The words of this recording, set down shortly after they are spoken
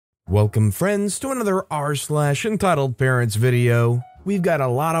Welcome friends to another rSlash Entitled Parents video. We've got a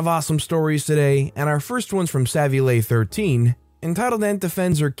lot of awesome stories today, and our first one's from SavvyLay13, entitled Aunt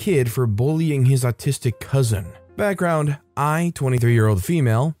Defends Her Kid for Bullying His Autistic Cousin. Background: I, 23-year-old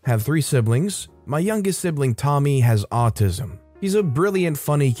female, have 3 siblings. My youngest sibling Tommy has autism. He's a brilliant,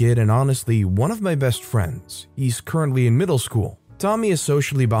 funny kid and honestly one of my best friends. He's currently in middle school. Tommy is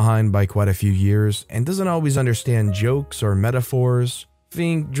socially behind by quite a few years and doesn't always understand jokes or metaphors.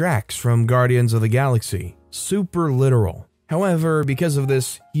 Think Drax from Guardians of the Galaxy. Super literal. However, because of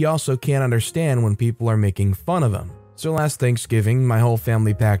this, he also can't understand when people are making fun of him. So last Thanksgiving, my whole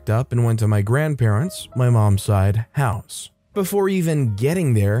family packed up and went to my grandparents', my mom's side, house. Before even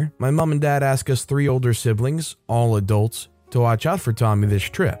getting there, my mom and dad asked us 3 older siblings, all adults, to watch out for Tommy this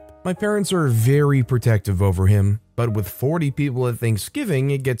trip. My parents are very protective over him, but with 40 people at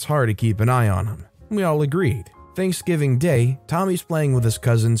Thanksgiving, it gets hard to keep an eye on him. We all agreed. Thanksgiving Day, Tommy's playing with his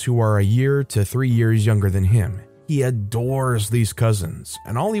cousins who are a year to 3 years younger than him. He adores these cousins,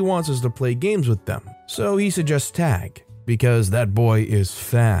 and all he wants is to play games with them. So he suggests tag, because that boy is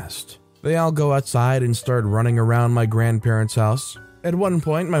fast. They all go outside and start running around my grandparents' house. At one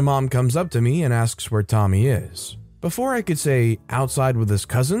point, my mom comes up to me and asks where Tommy is. Before I could say outside with his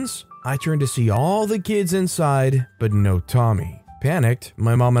cousins, I turn to see all the kids inside, but no Tommy. Panicked,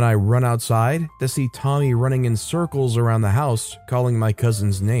 my mom and I run outside to see Tommy running in circles around the house, calling my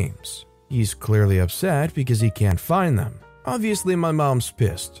cousins names. He's clearly upset because he can't find them. Obviously, my mom's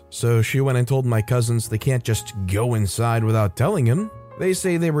pissed, so she went and told my cousins they can't just go inside without telling him. They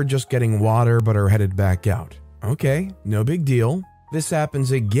say they were just getting water but are headed back out. Okay, no big deal. This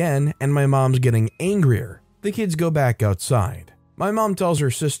happens again and my mom's getting angrier. The kids go back outside. My mom tells her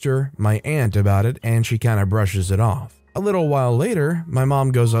sister, my aunt, about it and she kinda brushes it off. A little while later, my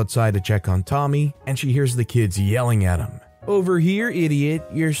mom goes outside to check on Tommy and she hears the kids yelling at him. "Over here, idiot.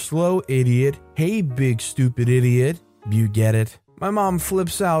 You're slow, idiot. Hey, big stupid idiot." You get it. My mom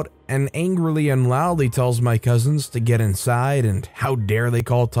flips out and angrily and loudly tells my cousins to get inside and how dare they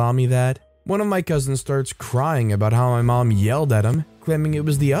call Tommy that. One of my cousins starts crying about how my mom yelled at him, claiming it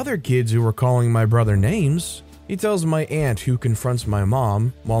was the other kids who were calling my brother names. He tells my aunt, who confronts my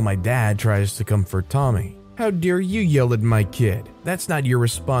mom, while my dad tries to comfort Tommy. "How dare you yell at my kid? That's not your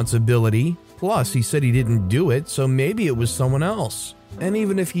responsibility. Plus, he said he didn't do it, so maybe it was someone else. And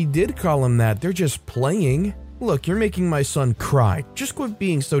even if he did call him that, they're just playing. Look, you're making my son cry. Just quit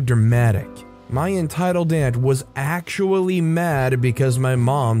being so dramatic." My entitled aunt was actually mad because my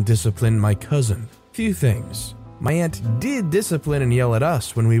mom disciplined my cousin. Few things. My aunt did discipline and yell at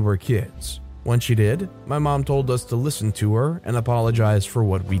us when we were kids. Once she did, my mom told us to listen to her and apologize for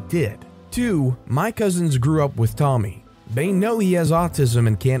what we did. 2, my cousins grew up with Tommy. They know he has autism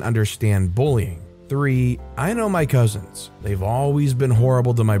and can't understand bullying. 3, I know my cousins. They've always been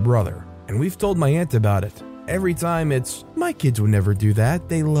horrible to my brother, and we've told my aunt about it. Every time it's, "My kids would never do that,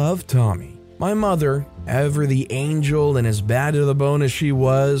 they love Tommy." My mother, ever the angel and as bad to the bone as she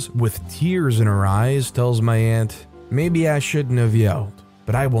was, with tears in her eyes, tells my aunt, "Maybe I shouldn't have yelled,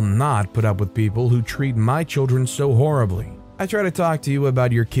 but I will not put up with people who treat my children so horribly. I try to talk to you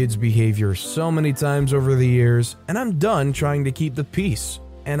about your kids' behavior so many times over the years, and I'm done trying to keep the peace.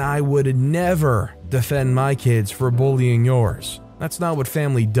 And I would never defend my kids for bullying yours. That's not what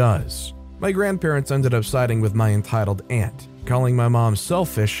family does." My grandparents ended up siding with my entitled aunt, calling my mom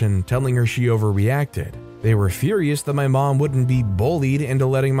selfish and telling her she overreacted. They were furious that my mom wouldn't be bullied into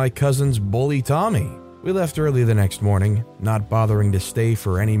letting my cousins bully Tommy. We left early the next morning, not bothering to stay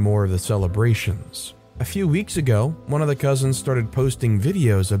for any more of the celebrations. A few weeks ago, one of the cousins started posting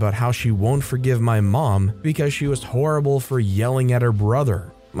videos about how she won't forgive my mom because she was horrible for yelling at her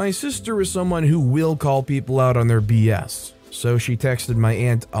brother. My sister is someone who will call people out on their BS, so she texted my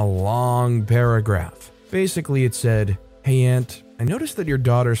aunt a long paragraph. Basically it said, "Hey aunt, I noticed that your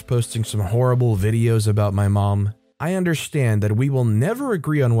daughter's posting some horrible videos about my mom. I understand that we will never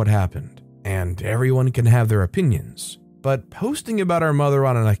agree on what happened, and everyone can have their opinions. But posting about our mother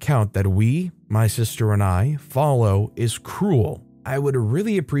on an account that we, my sister and I, follow is cruel. I would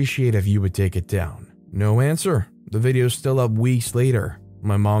really appreciate if you would take it down." No answer. The video's still up weeks later.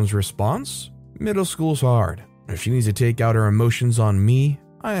 My mom's response? "Middle school's hard. If she needs to take out her emotions on me,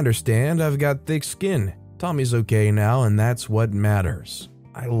 I understand. I've got thick skin. Tommy's okay now, and that's what matters."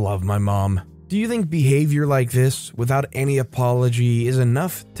 I love my mom. Do you think behavior like this, without any apology, is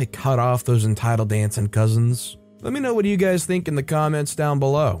enough to cut off those entitled aunts and cousins? Let me know what you guys think in the comments down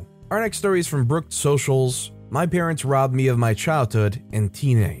below. Our next story is from Brooked Socials. My parents robbed me of my childhood and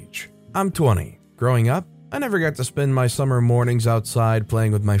teenage. I'm 20. Growing up, I never got to spend my summer mornings outside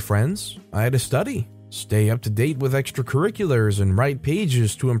playing with my friends. I had to study. stay up to date with extracurriculars and write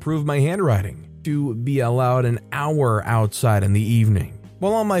pages to improve my handwriting, to be allowed an hour outside in the evening.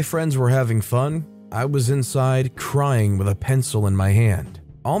 While all my friends were having fun, I was inside crying with a pencil in my hand.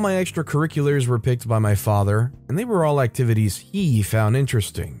 All my extracurriculars were picked by my father, and they were all activities he found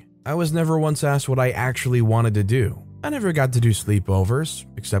interesting. I was never once asked what I actually wanted to do. I never got to do sleepovers,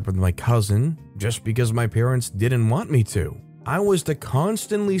 except with my cousin, just because my parents didn't want me to. I was to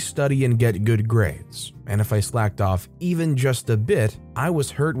constantly study and get good grades, and if I slacked off even just a bit, I was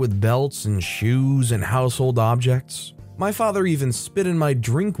hurt with belts and shoes and household objects. My father even spit in my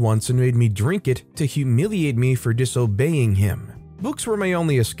drink once and made me drink it to humiliate me for disobeying him. Books were my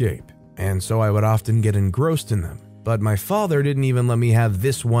only escape, and so I would often get engrossed in them. But my father didn't even let me have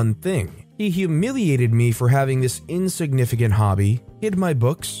this one thing. He humiliated me for having this insignificant hobby, hid my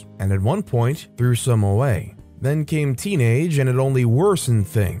books, and at one point threw some away. Then came teenage, and it only worsened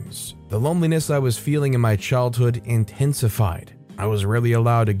things. The loneliness I was feeling in my childhood intensified. I was rarely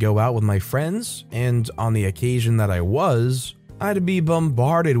allowed to go out with my friends, and on the occasion that I was, I'd be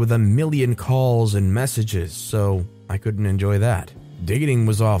bombarded with a million calls and messages, so I couldn't enjoy that. Dating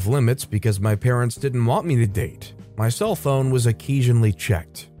was off limits because my parents didn't want me to date. My cell phone was occasionally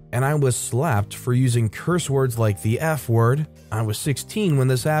checked, and I was slapped for using curse words like the F word. I was 16 when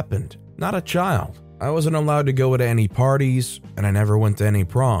this happened, not a child. I wasn't allowed to go to any parties, and I never went to any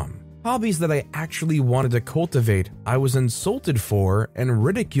prom. Hobbies that I actually wanted to cultivate, I was insulted for and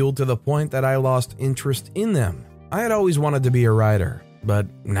ridiculed to the point that I lost interest in them. I had always wanted to be a writer, but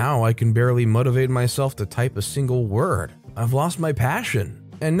now I can barely motivate myself to type a single word. I've lost my passion.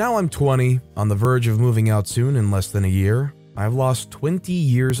 And now I'm 20, on the verge of moving out soon in less than a year. I've lost 20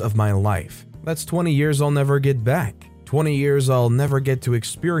 years of my life. That's 20 years I'll never get back. 20 years I'll never get to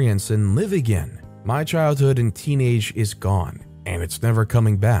experience and live again. My childhood and teenage is gone, and it's never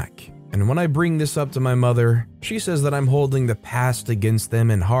coming back. And when I bring this up to my mother, she says that I'm holding the past against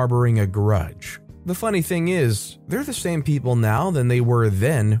them and harboring a grudge. The funny thing is, they're the same people now than they were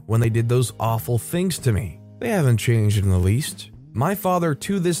then when they did those awful things to me. They haven't changed in the least. My father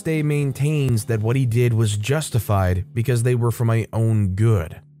to this day maintains that what he did was justified because they were for my own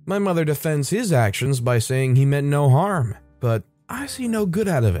good. My mother defends his actions by saying he meant no harm, but I see no good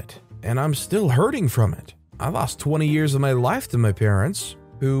out of it, and I'm still hurting from it. I lost 20 years of my life to my parents,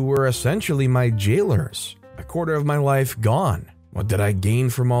 who were essentially my jailers. A quarter of my life gone. What did I gain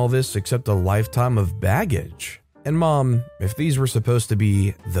from all this except a lifetime of baggage? And Mom, if these were supposed to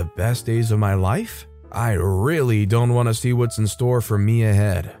be the best days of my life, I really don't want to see what's in store for me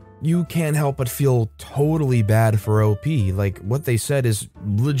ahead. You can't help but feel totally bad for OP, like what they said is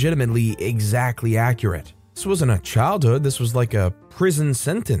legitimately exactly accurate. This wasn't a childhood, this was like a prison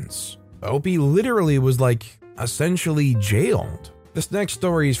sentence. OP literally was like essentially jailed. This next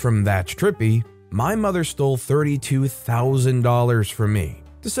story is from That's Trippy. My mother stole $32,000 from me.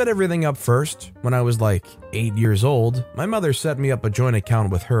 To set everything up first, when I was like 8 years old, my mother set me up a joint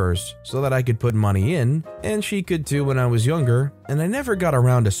account with hers so that I could put money in, and she could too when I was younger, and I never got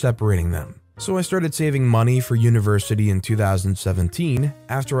around to separating them. So I started saving money for university in 2017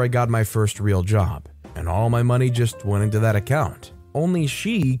 after I got my first real job, and all my money just went into that account. Only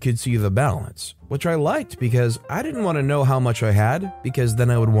she could see the balance, which I liked because I didn't want to know how much I had because then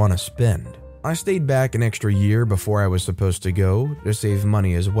I would want to spend. I stayed back an extra year before I was supposed to go to save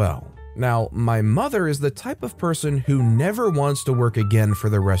money as well. Now, my mother is the type of person who never wants to work again for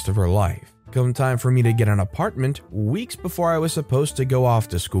the rest of her life. Come time for me to get an apartment, weeks before I was supposed to go off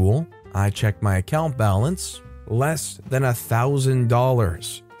to school, I checked my account balance, less than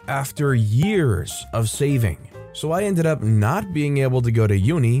 $1,000 after years of saving. So I ended up not being able to go to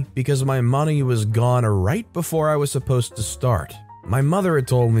uni because my money was gone right before I was supposed to start. My mother had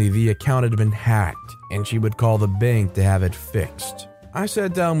told me the account had been hacked and she would call the bank to have it fixed. I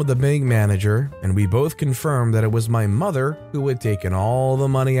sat down with the bank manager and we both confirmed that it was my mother who had taken all the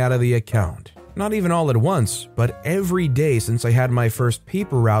money out of the account. Not even all at once, but every day since I had my first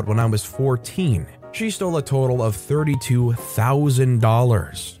paper route when I was 14. She stole a total of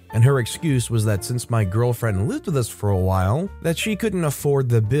 $32,000. And her excuse was that since my girlfriend lived with us for a while, that she couldn't afford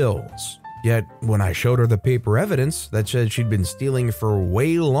the bills. Yet, when I showed her the paper evidence that said she'd been stealing for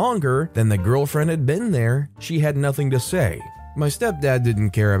way longer than the girlfriend had been there, she had nothing to say. My stepdad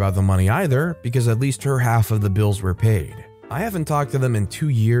didn't care about the money either, because at least her half of the bills were paid. I haven't talked to them in 2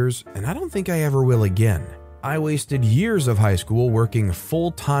 years, and I don't think I ever will again. I wasted years of high school working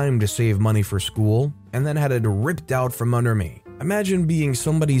full-time to save money for school, and then had it ripped out from under me. Imagine being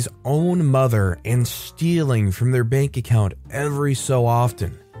somebody's own mother and stealing from their bank account every so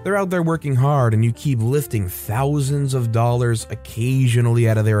often. They're out there working hard and you keep lifting thousands of dollars occasionally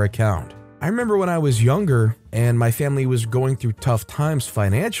out of their account. I remember when I was younger and my family was going through tough times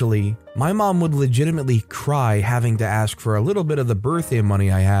financially, my mom would legitimately cry having to ask for a little bit of the birthday money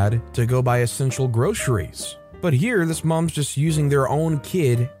I had to go buy essential groceries. But here, this mom's just using their own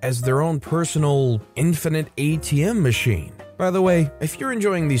kid as their own personal infinite ATM machine. By the way, if you're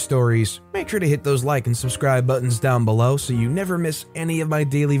enjoying these stories, make sure to hit those like and subscribe buttons down below so you never miss any of my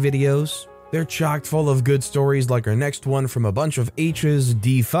daily videos. They're chock full of good stories like our next one from a bunch of H's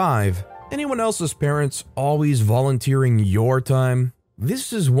D5. Anyone else's parents always volunteering your time?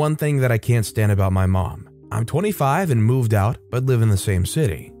 This is one thing that I can't stand about my mom. I'm 25 and moved out, but live in the same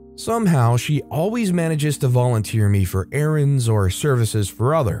city. Somehow, she always manages to volunteer me for errands or services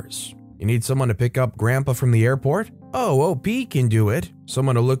for others. You need someone to pick up grandpa from the airport? Oh, OP can do it.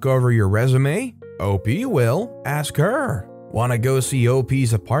 Someone to look over your resume? OP will. Ask her. Want to go see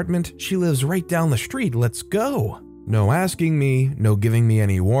OP's apartment? She lives right down the street. Let's go. No asking me, no giving me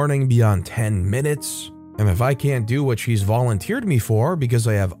any warning beyond 10 minutes. And if I can't do what she's volunteered me for because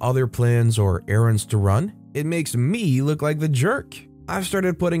I have other plans or errands to run, it makes me look like the jerk. I've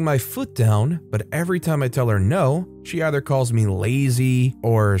started putting my foot down, but every time I tell her no, she either calls me lazy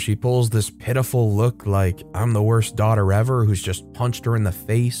or she pulls this pitiful look like I'm the worst daughter ever who's just punched her in the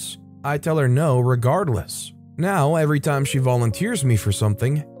face. I tell her no regardless. Now, every time she volunteers me for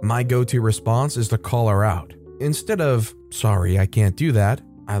something, my go-to response is to call her out. Instead of, sorry, I can't do that,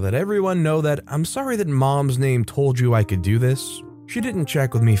 I let everyone know that I'm sorry that mom's name told you I could do this. She didn't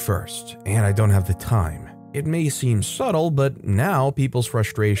check with me first, and I don't have the time. It may seem subtle, but now people's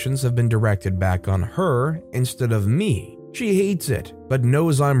frustrations have been directed back on her instead of me. She hates it, but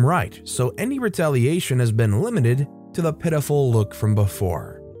knows I'm right, so any retaliation has been limited to the pitiful look from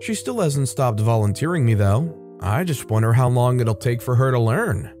before. She still hasn't stopped volunteering me though. I just wonder how long it'll take for her to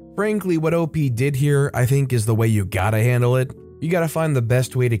learn. Frankly, what OP did here, I think, is the way you gotta handle it. You gotta find the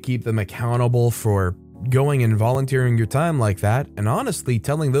best way to keep them accountable for going and volunteering your time like that, and honestly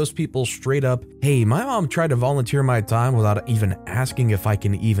telling those people straight up, hey, my mom tried to volunteer my time without even asking if I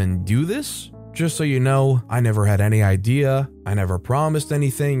can even do this. Just so you know, I never had any idea, I never promised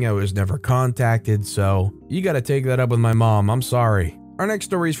anything, I was never contacted, so you gotta take that up with my mom, I'm sorry. Our next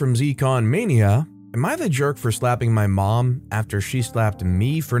story is from Zcon Mania. Am I the jerk for slapping my mom after she slapped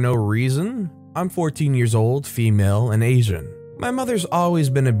me for no reason? I'm 14 years old, female, and Asian. My mother's always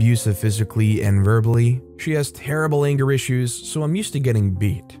been abusive physically and verbally. She has terrible anger issues, so I'm used to getting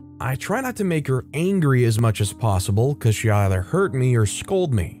beat. I try not to make her angry as much as possible because she either hurt me or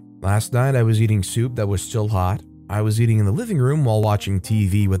scold me. Last night I was eating soup that was still hot. I was eating in the living room while watching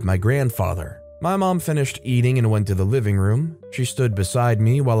TV with my grandfather. My mom finished eating and went to the living room. She stood beside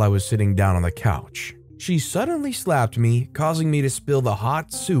me while I was sitting down on the couch. She suddenly slapped me, causing me to spill the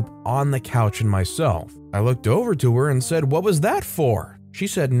hot soup on the couch and myself. I looked over to her and said, "What was that for?" She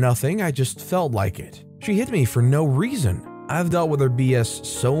said nothing, I just felt like it. She hit me for no reason. I've dealt with her BS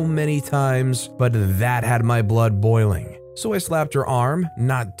so many times, but that had my blood boiling. So I slapped her arm,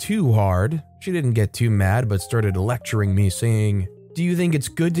 not too hard. She didn't get too mad, but started lecturing me, saying, "Do you think it's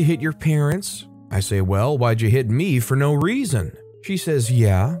good to hit your parents?" I say, "Well, why'd you hit me for no reason?" She says,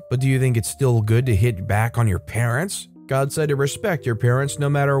 "Yeah, but do you think it's still good to hit back on your parents? God said to respect your parents no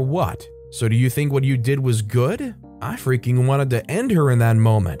matter what. So do you think what you did was good?" I freaking wanted to end her in that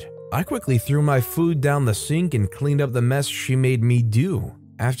moment. I quickly threw my food down the sink and cleaned up the mess she made me do.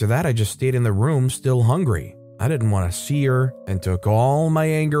 After that, I just stayed in the room still hungry. I didn't want to see her and took all my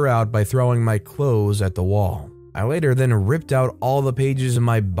anger out by throwing my clothes at the wall. I later then ripped out all the pages of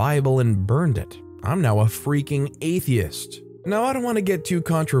my Bible and burned it. I'm now a freaking atheist. Now, I don't want to get too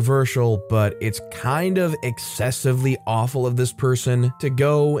controversial, but it's kind of excessively awful of this person to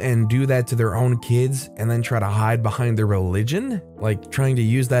go and do that to their own kids and then try to hide behind their religion, like trying to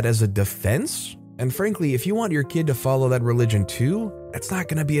use that as a defense. And frankly, if you want your kid to follow that religion too, that's not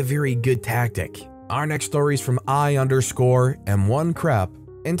going to be a very good tactic. Our next story is from I_M1 crap.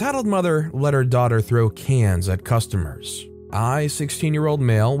 Entitled mother let her daughter throw cans at customers. I, 16-year-old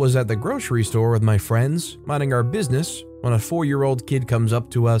male, was at the grocery store with my friends, minding our business, when a 4-year-old kid comes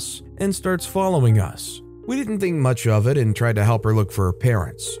up to us and starts following us. We didn't think much of it and tried to help her look for her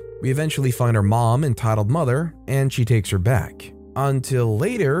parents. We eventually find her mom, entitled mother, and she takes her back. Until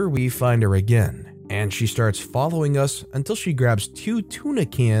later, we find her again, and she starts following us until she grabs 2 tuna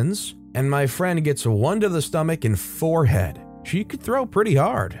cans, and my friend gets 1 to the stomach and forehead. She could throw pretty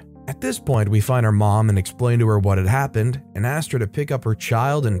hard. At this point, we find her mom and explain to her what had happened and asked her to pick up her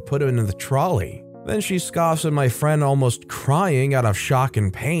child and put him in the trolley. Then she scoffs at my friend, almost crying out of shock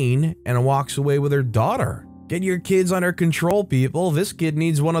and pain, and walks away with her daughter. Get your kids under control, people. This kid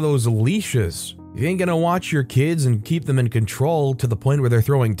needs one of those leashes. You ain't gonna watch your kids and keep them in control to the point where they're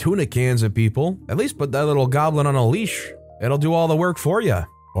throwing tuna cans at people. At least put that little goblin on a leash. It'll do all the work for you.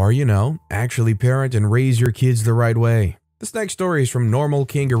 Or, actually parent and raise your kids the right way. This next story is from Normal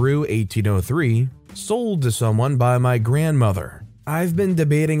Kangaroo 1803, sold to someone by my grandmother. I've been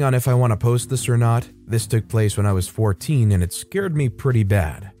debating on if I want to post this or not. This took place when I was 14 and it scared me pretty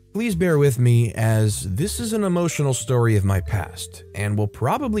bad. Please bear with me as this is an emotional story of my past and will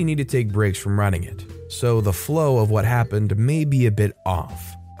probably need to take breaks from writing it. So the flow of what happened may be a bit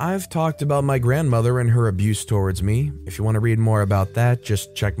off. I've talked about my grandmother and her abuse towards me. If you want to read more about that,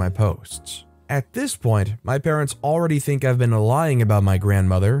 just check my posts. At this point, my parents already think I've been lying about my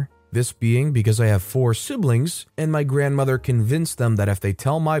grandmother, this being because I have 4 siblings, and my grandmother convinced them that if they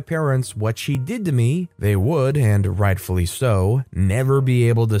tell my parents what she did to me, they would, and rightfully so, never be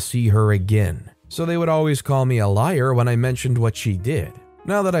able to see her again. So they would always call me a liar when I mentioned what she did.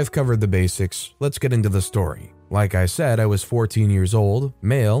 Now that I've covered the basics, let's get into the story. Like I said, I was 14 years old,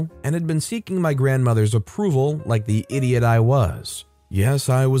 male, and had been seeking my grandmother's approval like the idiot I was. Yes,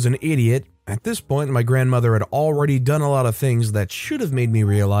 I was an idiot. At this point, my grandmother had already done a lot of things that should have made me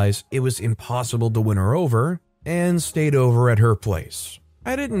realize it was impossible to win her over, and stayed over at her place.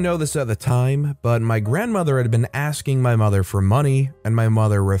 I didn't know this at the time, but my grandmother had been asking my mother for money, and my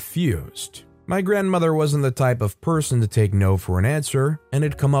mother refused. My grandmother wasn't the type of person to take no for an answer, and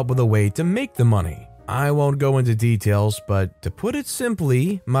had come up with a way to make the money. I won't go into details, but to put it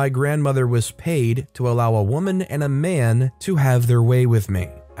simply, my grandmother was paid to allow a woman and a man to have their way with me.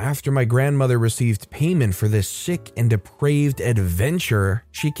 After my grandmother received payment for this sick and depraved adventure,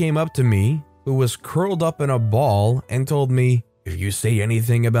 she came up to me, who was curled up in a ball, and told me, "If you say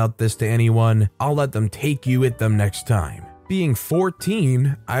anything about this to anyone, I'll let them take you with them next time." Being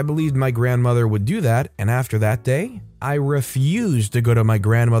 14, I believed my grandmother would do that, and after that day, I refused to go to my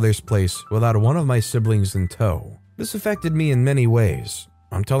grandmother's place without one of my siblings in tow. This affected me in many ways.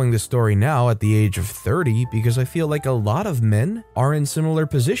 I'm telling this story now at the age of 30 because I feel like a lot of men are in similar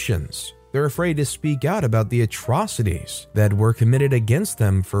positions. They're afraid to speak out about the atrocities that were committed against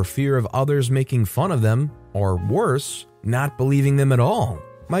them for fear of others making fun of them, or worse, not believing them at all.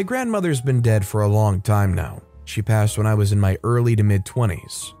 My grandmother's been dead for a long time now. She passed when I was in my early to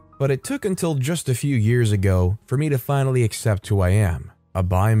mid-20s. But it took until just a few years ago for me to finally accept who I am, a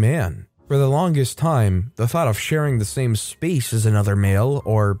bi man. For the longest time, the thought of sharing the same space as another male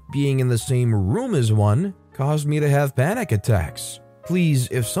or being in the same room as one caused me to have panic attacks. Please,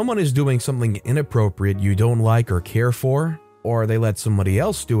 if someone is doing something inappropriate you don't like or care for, or they let somebody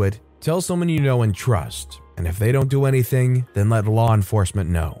else do it, tell someone you know and trust. And if they don't do anything, then let law enforcement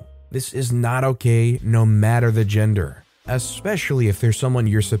know. This is not okay, no matter the gender, especially if there's someone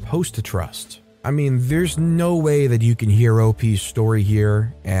you're supposed to trust. I mean, there's no way that you can hear OP's story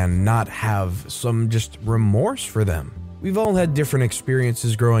here and not have some just remorse for them. We've all had different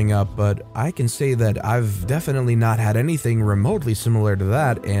experiences growing up, but I can say that I've definitely not had anything remotely similar to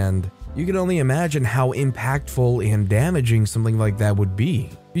that, and you can only imagine how impactful and damaging something like that would be.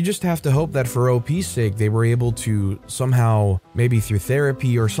 You just have to hope that for OP's sake, they were able to somehow, maybe through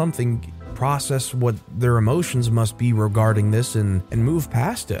therapy or something, process what their emotions must be regarding this and move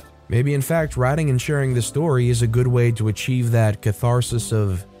past it. Maybe in fact, writing and sharing the story is a good way to achieve that catharsis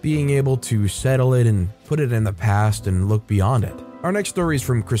of being able to settle it and put it in the past and look beyond it. Our next story is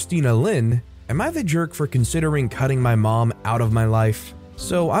from Christina Lynn. Am I the jerk for considering cutting my mom out of my life?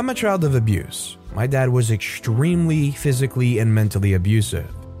 So I'm a child of abuse. My dad was extremely physically and mentally abusive.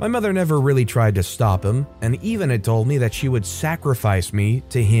 My mother never really tried to stop him, and even had told me that she would sacrifice me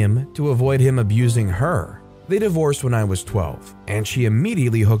to him to avoid him abusing her. They divorced when I was 12, and she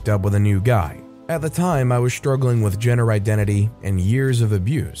immediately hooked up with a new guy. At the time, I was struggling with gender identity and years of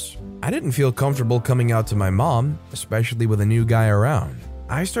abuse. I didn't feel comfortable coming out to my mom, especially with a new guy around.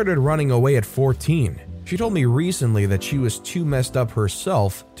 I started running away at 14. She told me recently that she was too messed up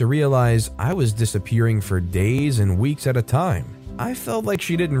herself to realize I was disappearing for days and weeks at a time. I felt like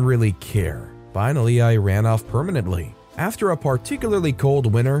she didn't really care. Finally, I ran off permanently. After a particularly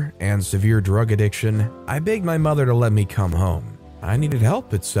cold winter and severe drug addiction, I begged my mother to let me come home. I needed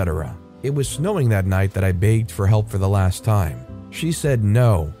help, etc. It was snowing that night that I begged for help for the last time. She said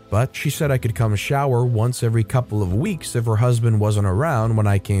no, but she said I could come shower once every couple of weeks if her husband wasn't around when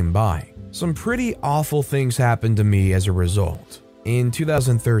I came by. Some pretty awful things happened to me as a result. In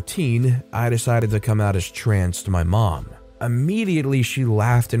 2013, I decided to come out as trans to my mom. Immediately, she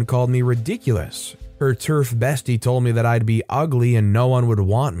laughed and called me ridiculous. Her turf bestie told me that I'd be ugly and no one would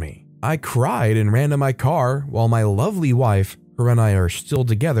want me. I cried and ran to my car while my lovely wife, her and I are still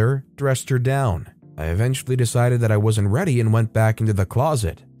together, dressed her down. I eventually decided that I wasn't ready and went back into the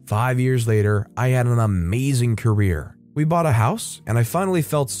closet. 5 years later, I had an amazing career. We bought a house, and I finally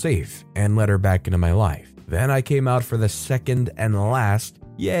felt safe and let her back into my life. Then I came out for the second and last,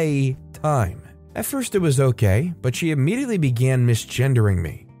 yay, time. At first it was okay, but she immediately began misgendering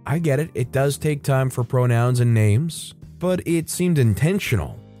me. I get it, it does take time for pronouns and names, but it seemed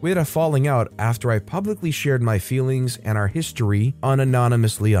intentional. We had a falling out after I publicly shared my feelings and our history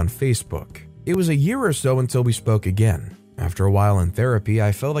anonymously on Facebook. It was a year or so until we spoke again. After a while in therapy,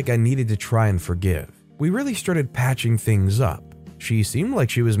 I felt like I needed to try and forgive. We really started patching things up. She seemed like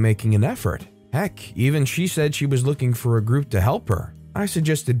she was making an effort. Heck, even she said she was looking for a group to help her. I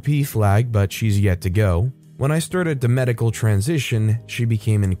suggested PFLAG, but she's yet to go. When I started the medical transition, she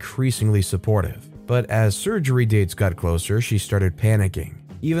became increasingly supportive. But as surgery dates got closer, she started panicking.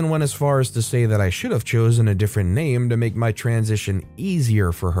 Even went as far as to say that I should have chosen a different name to make my transition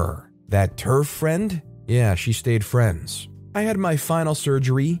easier for her. That turf friend? Yeah, she stayed friends. I had my final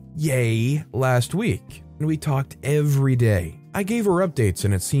surgery, yay, last week, and we talked every day. I gave her updates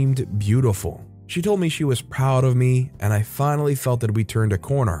and it seemed beautiful. She told me she was proud of me, and I finally felt that we turned a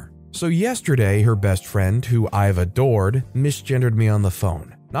corner. So yesterday, her best friend, who I've adored, misgendered me on the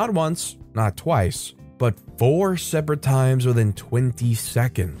phone. Not once, not twice, but 4 separate times within 20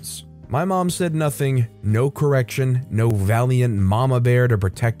 seconds. My mom said nothing, no correction, no valiant mama bear to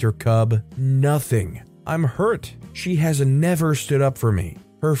protect her cub, nothing. I'm hurt. She has never stood up for me.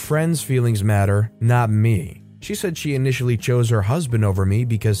 Her friends' feelings matter, not me. She said she initially chose her husband over me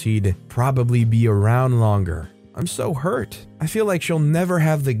because he'd probably be around longer. I'm so hurt. I feel like she'll never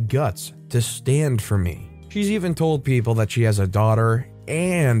have the guts to stand for me. She's even told people that she has a daughter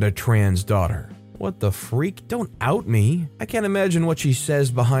and a trans daughter. What the freak? Don't out me. I can't imagine what she says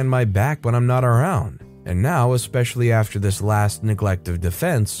behind my back when I'm not around. And now, especially after this last neglect of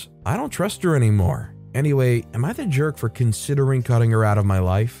defense, I don't trust her anymore. Anyway, am I the jerk for considering cutting her out of my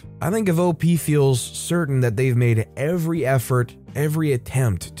life? I think if OP feels certain that they've made every effort, every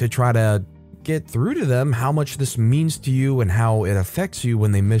attempt to try to get through to them how much this means to you and how it affects you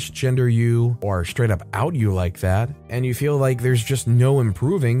when they misgender you or straight up out you like that, and you feel like there's just no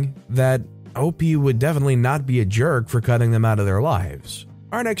improving, that OP would definitely not be a jerk for cutting them out of their lives.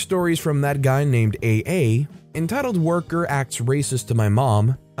 Our next story is from that guy named AA, entitled "Worker Acts Racist to My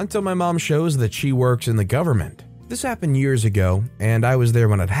Mom Until My Mom Shows That She Works in the Government." This happened years ago, and I was there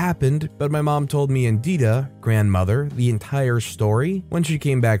when it happened, but my mom told me and Dita, grandmother, the entire story when she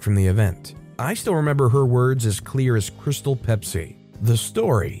came back from the event. I still remember her words as clear as Crystal Pepsi. The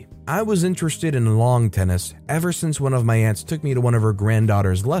story: I was interested in lawn tennis ever since one of my aunts took me to one of her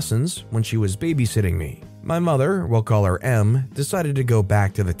granddaughter's lessons when she was babysitting me. My mother, we'll call her M, decided to go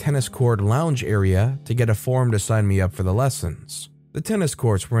back to the tennis court lounge area to get a form to sign me up for the lessons. The tennis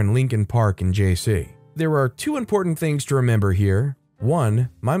courts were in Lincoln Park in JC. There are 2 important things to remember here. 1,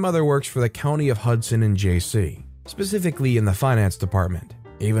 my mother works for the County of Hudson in JC, specifically in the finance department.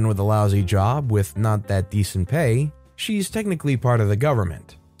 Even with a lousy job with not that decent pay, she's technically part of the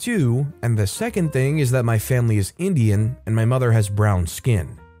government. 2, and the second thing is that my family is Indian and my mother has brown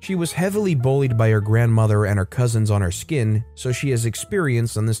skin. She was heavily bullied by her grandmother and her cousins on her skin, so she has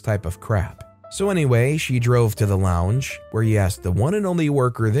experience on this type of crap. So anyway, she drove to the lounge, where he asked the one and only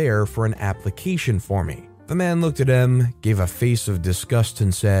worker there for an application for me. The man looked at him, gave a face of disgust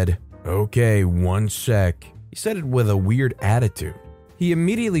and said, "Okay, 1 sec." He said it with a weird attitude. He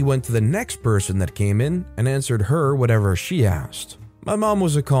immediately went to the next person that came in and answered her whatever she asked. My mom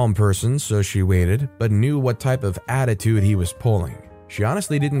was a calm person, so she waited, but knew what type of attitude he was pulling. She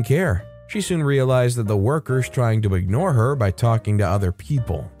honestly didn't care. She soon realized that the worker's trying to ignore her by talking to other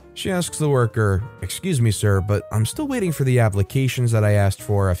people. She asks the worker, "Excuse me, sir, but I'm still waiting for the applications that I asked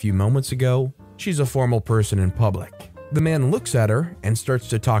for a few moments ago." She's a formal person in public. The man looks at her and starts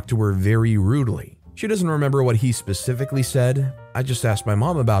to talk to her very rudely. She doesn't remember what he specifically said. I just asked my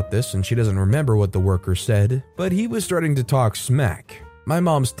mom about this and she doesn't remember what the worker said, but he was starting to talk smack. My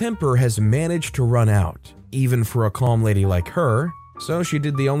mom's temper has managed to run out, even for a calm lady like her, so she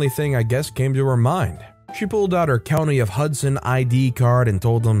did the only thing I guess came to her mind. She pulled out her County of Hudson ID card and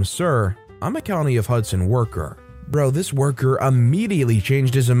told him, "Sir, I'm a County of Hudson worker." Bro, this worker immediately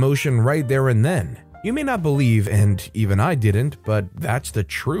changed his emotion right there and then. You may not believe, and even I didn't, but that's the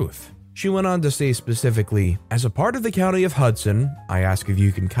truth. She went on to say specifically, "As a part of the County of Hudson, I ask if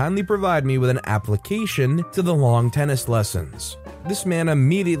you can kindly provide me with an application to the long tennis lessons." This man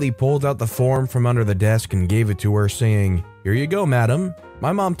immediately pulled out the form from under the desk and gave it to her, saying, "Here you go, madam."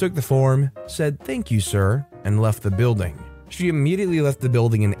 My mom took the form, said "Thank you, sir," and left the building. She immediately left the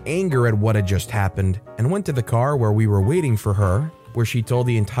building in anger at what had just happened and went to the car where we were waiting for her, where she told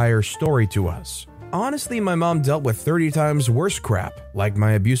the entire story to us. Honestly, my mom dealt with 30 times worse crap, like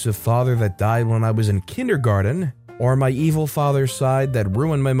my abusive father that died when I was in kindergarten, or my evil father's side that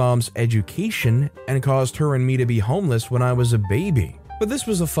ruined my mom's education and caused her and me to be homeless when I was a baby. But this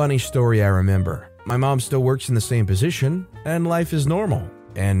was a funny story I remember. My mom still works in the same position, and life is normal.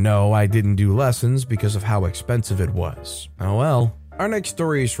 And no, I didn't do lessons because of how expensive it was. Oh well. Our next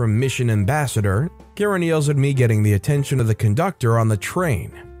story is from Mission Ambassador. Karen yells at me getting the attention of the conductor on the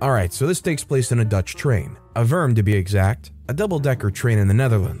train. Alright, so this takes place in a Dutch train. A Verm to be exact, a double-decker train in the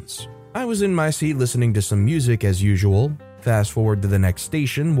Netherlands. I was in my seat listening to some music as usual. Fast forward to the next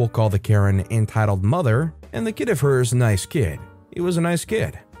station, we'll call the Karen entitled Mother, and the kid of hers nice kid. He was a nice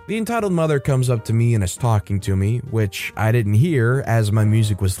kid. The entitled mother comes up to me and is talking to me, which I didn't hear as my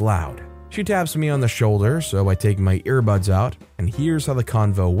music was loud. She taps me on the shoulder, so I take my earbuds out, and here's how the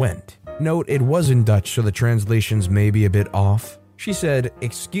convo went. Note, it was in Dutch, so the translations may be a bit off. She said,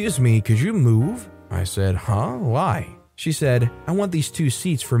 "Excuse me, could you move?" I said, "Huh? Why?" She said, "I want these 2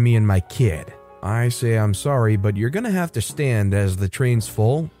 seats for me and my kid." I say, "I'm sorry, but you're gonna have to stand as the train's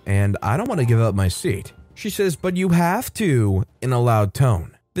full, and I don't want to give up my seat." She says, "But you have to," in a loud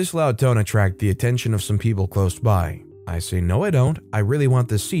tone. This loud tone attracted the attention of some people close by. I say, "No, I don't. I really want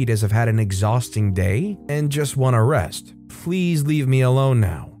the seat as I've had an exhausting day and just want to rest. Please leave me alone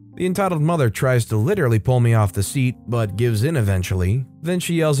now." The entitled mother tries to literally pull me off the seat, but gives in eventually. Then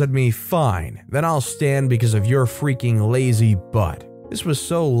she yells at me, "Fine, then I'll stand because of your freaking lazy butt." This was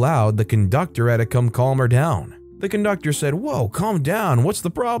so loud, the conductor had to come calm her down. The conductor said, "Whoa, calm down, what's the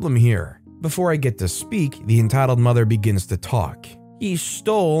problem here?" Before I get to speak, the entitled mother begins to talk. "He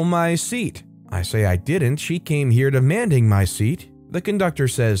stole my seat." I say, "I didn't, she came here demanding my seat." The conductor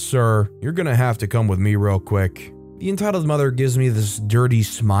says, "Sir, you're gonna have to come with me real quick." The entitled mother gives me this dirty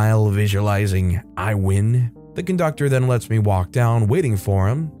smile visualizing I win. The conductor then lets me walk down, waiting for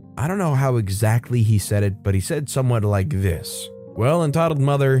him. I don't know how exactly he said it, but he said somewhat like this. "Well, entitled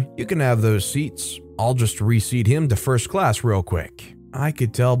mother, you can have those seats. I'll just reseat him to first class real quick." I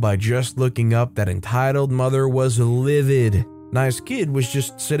could tell by just looking up that entitled mother was livid. Nice kid was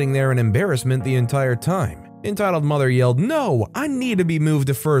just sitting there in embarrassment the entire time. Entitled mother yelled, "No, I need to be moved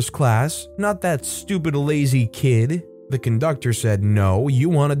to first class, not that stupid lazy kid." The conductor said, "No, you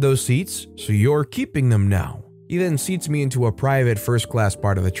wanted those seats, so you're keeping them now." He then seats me into a private first class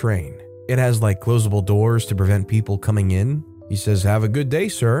part of the train. It has like closable doors to prevent people coming in. He says, "Have a good day,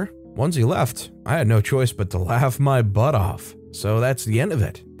 sir." Once he left, I had no choice but to laugh my butt off. So that's the end of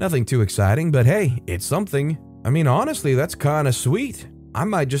it. Nothing too exciting, but hey, it's something. I mean, honestly, that's kinda sweet. I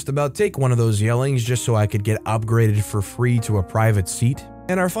might just about take one of those yellings just so I could get upgraded for free to a private seat.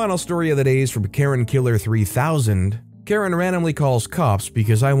 And our final story of the day is from Karen Killer 3000. Karen randomly calls cops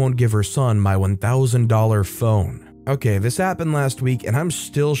because I won't give her son my $1,000 phone. Okay, this happened last week and I'm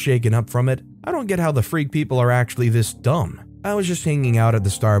still shaken up from it. I don't get how the freak people are actually this dumb. I was just hanging out at the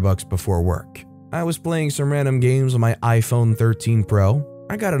Starbucks before work. I was playing some random games on my iPhone 13 Pro.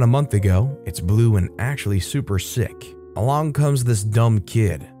 I got it a month ago. It's blue and actually super sick. Along comes this dumb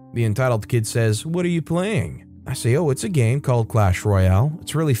kid. The entitled kid says, "What are you playing?" I say, "Oh, it's a game called Clash Royale.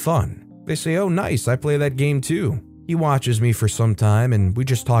 It's really fun." They say, "Oh, nice, I play that game too." He watches me for some time and we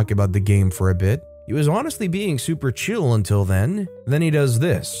just talk about the game for a bit. He was honestly being super chill until then. Then he does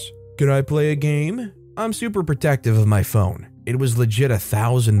this. "Can I play a game?" I'm super protective of my phone. It was legit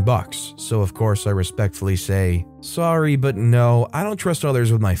 $1,000, so of course I respectfully say, "Sorry, but no, I don't trust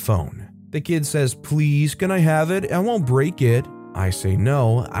others with my phone." The kid says, "Please, can I have it? I won't break it." I say,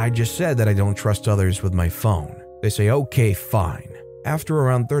 "No, I just said that I don't trust others with my phone." They say, "Okay, fine." After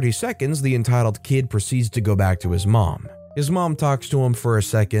around 30 seconds, the entitled kid proceeds to go back to his mom. His mom talks to him for a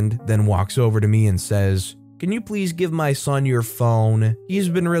second, then walks over to me and says, "Can you please give my son your phone? He's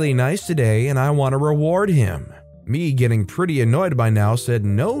been really nice today and I want to reward him." Me, getting pretty annoyed by now, said,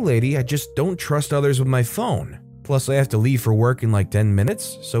 "No, lady, I just don't trust others with my phone. Plus, I have to leave for work in like 10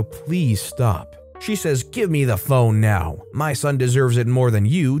 minutes, so please stop." She says, "Give me the phone now. My son deserves it more than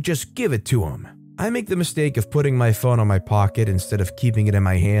you, just give it to him." I make the mistake of putting my phone on my pocket instead of keeping it in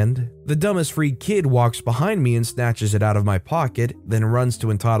my hand. The dumbest freak kid walks behind me and snatches it out of my pocket, then runs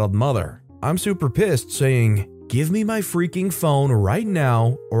to entitled mother. I'm super pissed, saying, "Give me my freaking phone right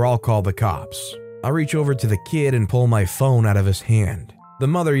now or I'll call the cops." I reach over to the kid and pull my phone out of his hand. The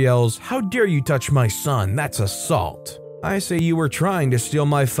mother yells, "How dare you touch my son? That's assault." I say, "You were trying to steal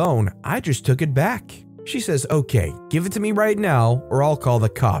my phone. I just took it back." She says, "Okay, give it to me right now or I'll call the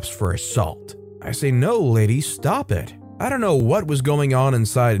cops for assault." I say, "No, lady, stop it." I don't know what was going on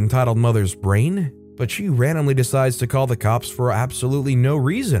inside entitled mother's brain, but she randomly decides to call the cops for absolutely no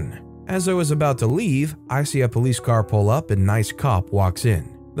reason. As I was about to leave, I see a police car pull up and nice cop walks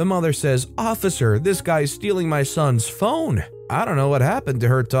in. The mother says, "Officer, this guy's stealing my son's phone. I don't know what happened to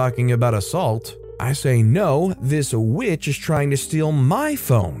her talking about assault." I say, "No, this witch is trying to steal my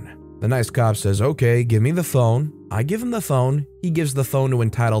phone." The nice cop says, "Okay, give me the phone." I give him the phone. He gives the phone to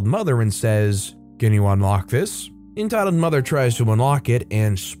Entitled Mother and says, "Can you unlock this?" Entitled Mother tries to unlock it,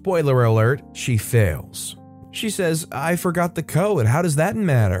 and spoiler alert, she fails. She says, "I forgot the code. How does that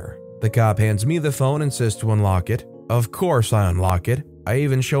matter?" The cop hands me the phone and says to unlock it. Of course I unlock it. I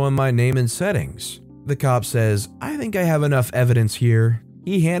even show him my name and settings. The cop says, "I think I have enough evidence here."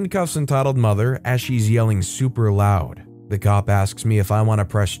 He handcuffs Entitled Mother as she's yelling super loud. The cop asks me if I want to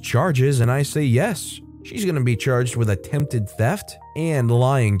press charges, and I say yes. She's going to be charged with attempted theft and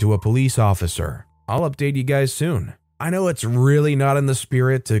lying to a police officer. I'll update you guys soon. I know it's really not in the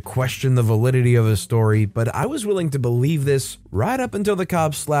spirit to question the validity of a story, but I was willing to believe this right up until the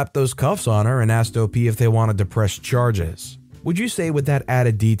cops slapped those cuffs on her and asked OP if they wanted to press charges. Would you say with that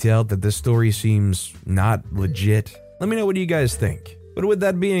added detail that this story seems not legit? Let me know what you guys think. But with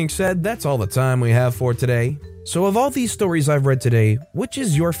that being said, that's all the time we have for today. So of all these stories I've read today, which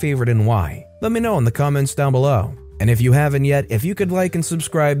is your favorite and why? Let me know in the comments down below. And if you haven't yet, if you could like and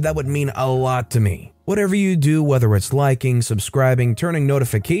subscribe, that would mean a lot to me. Whatever you do, whether it's liking, subscribing, turning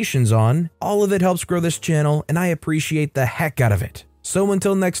notifications on, all of it helps grow this channel, and I appreciate the heck out of it. So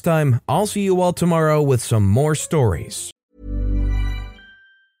until next time, I'll see you all tomorrow with some more stories.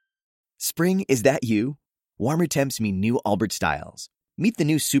 Spring, is that you? Warmer temps mean new Allbirds styles. Meet the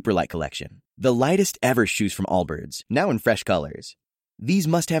new Superlight collection, the lightest ever shoes from Allbirds, now in fresh colors. These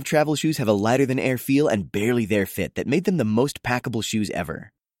must-have travel shoes have a lighter-than-air feel and barely there fit that made them the most packable shoes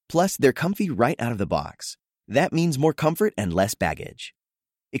ever. Plus, they're comfy right out of the box. That means more comfort and less baggage.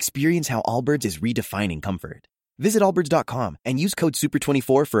 Experience how Allbirds is redefining comfort. Visit allbirds.com and use code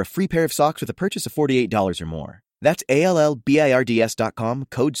SUPER24 for a free pair of socks with a purchase of $48 or more. That's ALLBIRDS.com,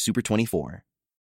 code SUPER24.